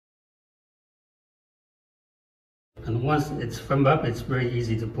And once it's firmed up, it's very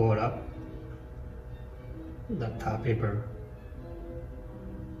easy to pull it up. The top paper.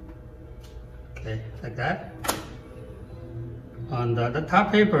 Okay, like that. On the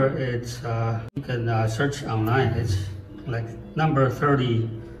top paper, it's you can search online. It's like number 30,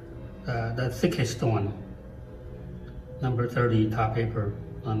 the thickest one. Number 30 top paper.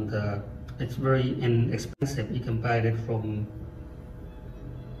 And it's very inexpensive. You can buy it from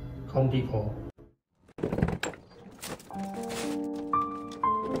Home Depot.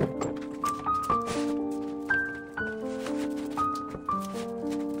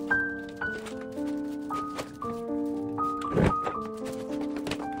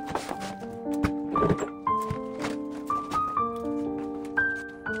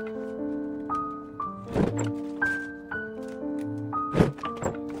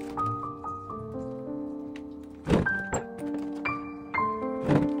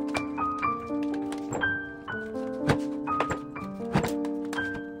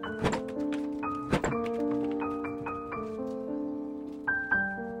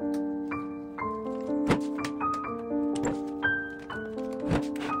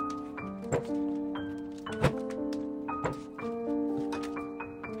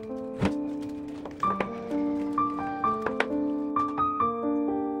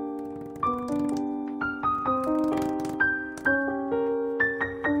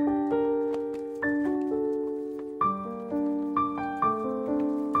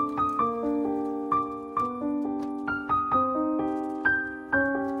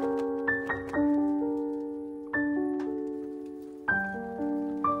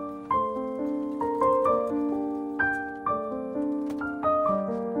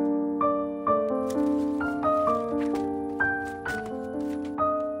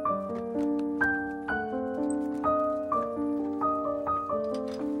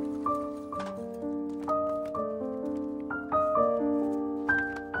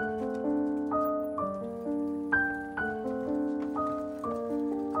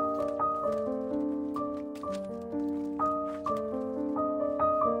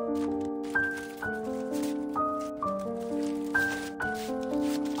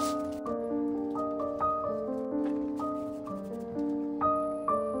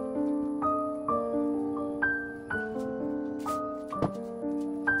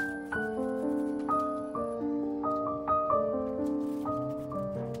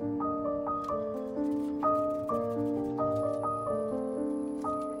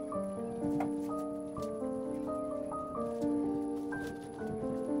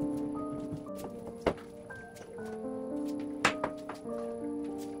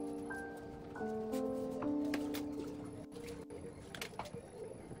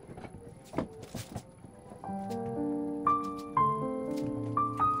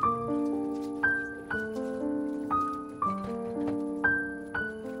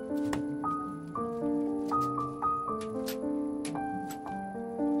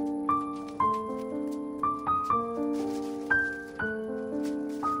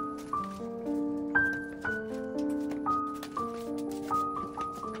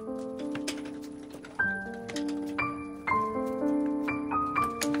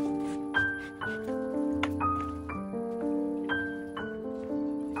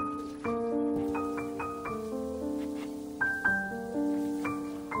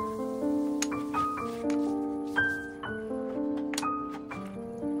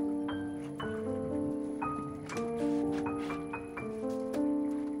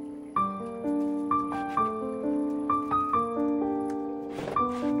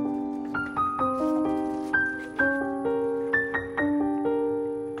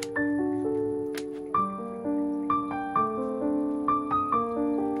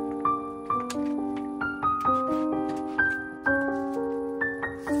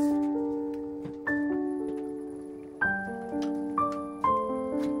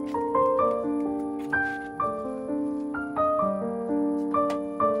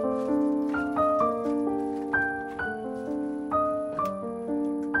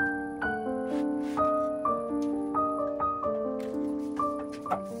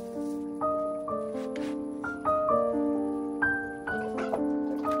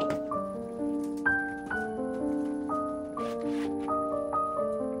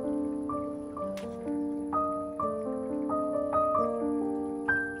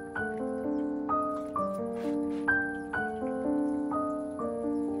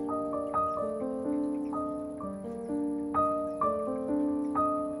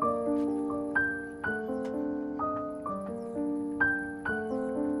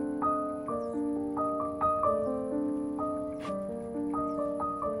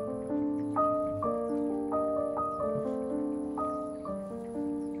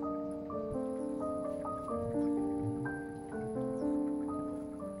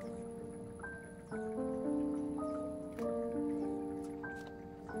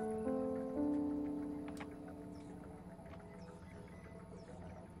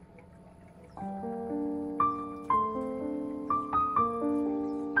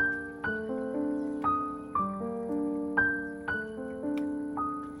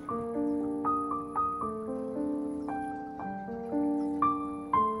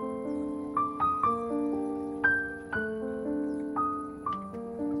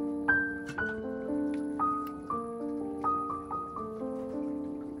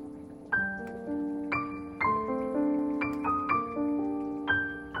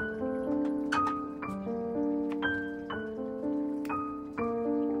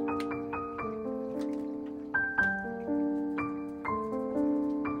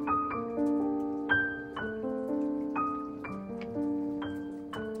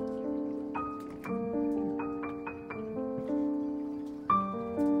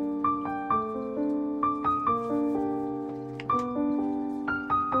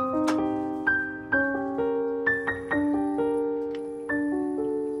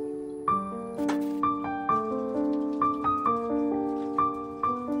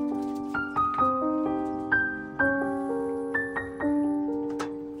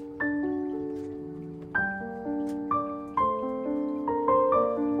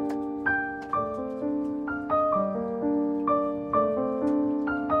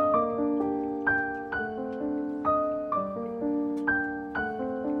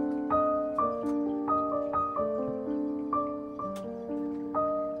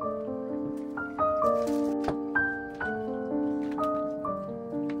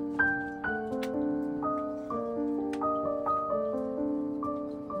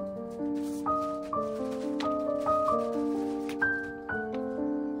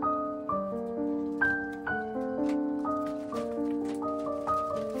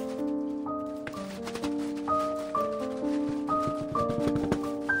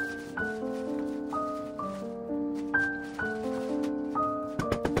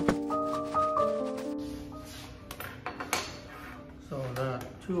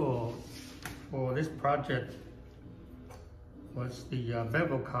 project was the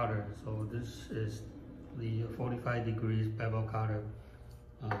bevel cutter. So this is the 45 degrees bevel cutter.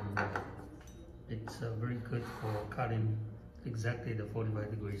 It's very good for cutting exactly the 45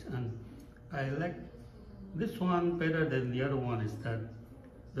 degrees. And I like this one better than the other one is that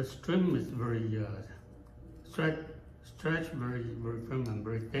the trim is very stretch very firm and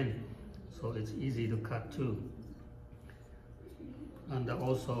very thin. So it's easy to cut too. And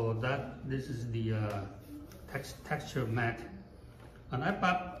also this is the texture mat. And I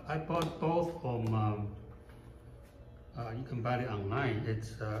bought both from you can buy it online.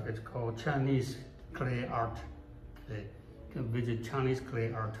 It's called Chinese Clay Art. Okay. You can visit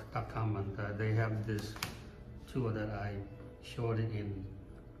ChineseClayArt.com and they have this tool that I showed in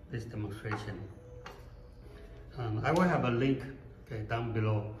this demonstration. I will have a link down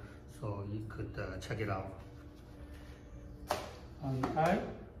below so you could check it out. And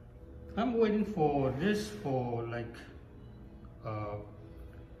I'm waiting for this for like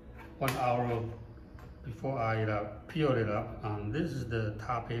 1 hour before I peel it up. And this is the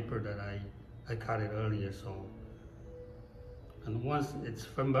tar paper that I cut it earlier. So, and once it's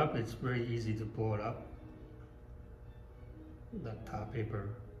firmed up, it's very easy to pull it up. The tar paper.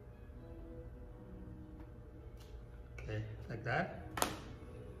 Okay, like that.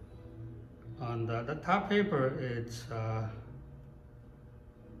 And the tar paper, it's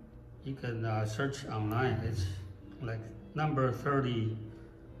you can search online. It's like number 30,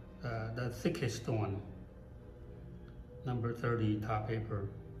 the thickest one. Number 30 tar paper,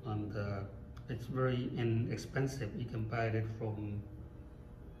 and it's very inexpensive. You can buy it from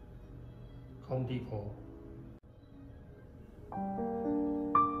Home Depot.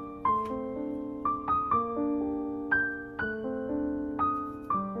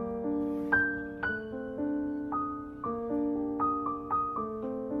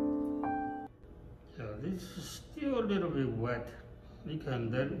 This is still a little bit wet. You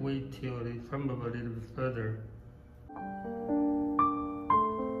can then wait till it firms up a little bit further.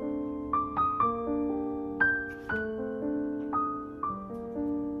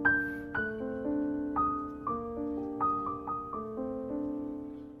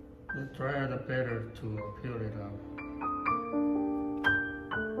 The drier the better to peel it out.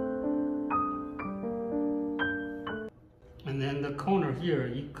 And then the corner here,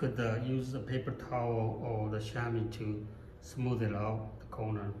 you could use a paper towel or the chamois to smooth it out, the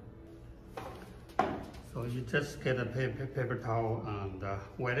corner. So you just get a paper towel and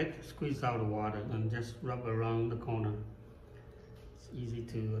wet it, squeeze out the water, and just rub around the corner. It's easy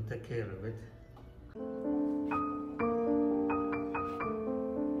to take care of it.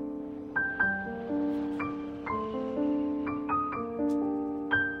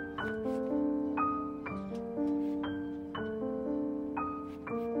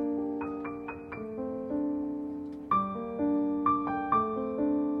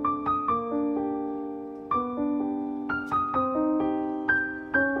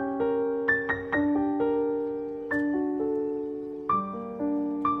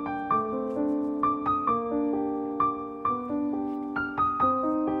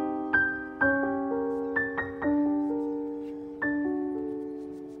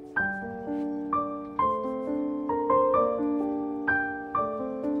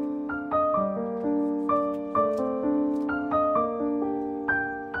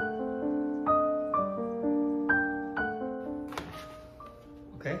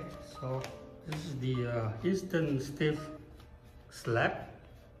 Okay, so this is the instant stiff slab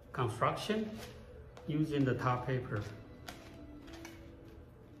construction using the tar paper.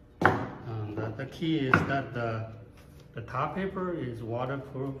 And the key is that the tar paper is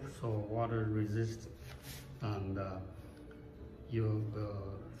waterproof, so water resist, and your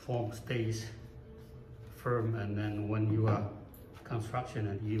form stays firm. And then when you are construction,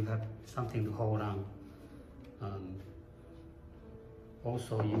 and you have something to hold on.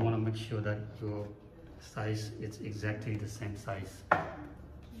 Also, you want to make sure that your size is exactly the same size.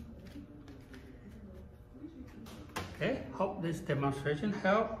 Okay, hope this demonstration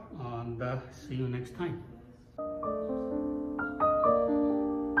helped, and see you next time.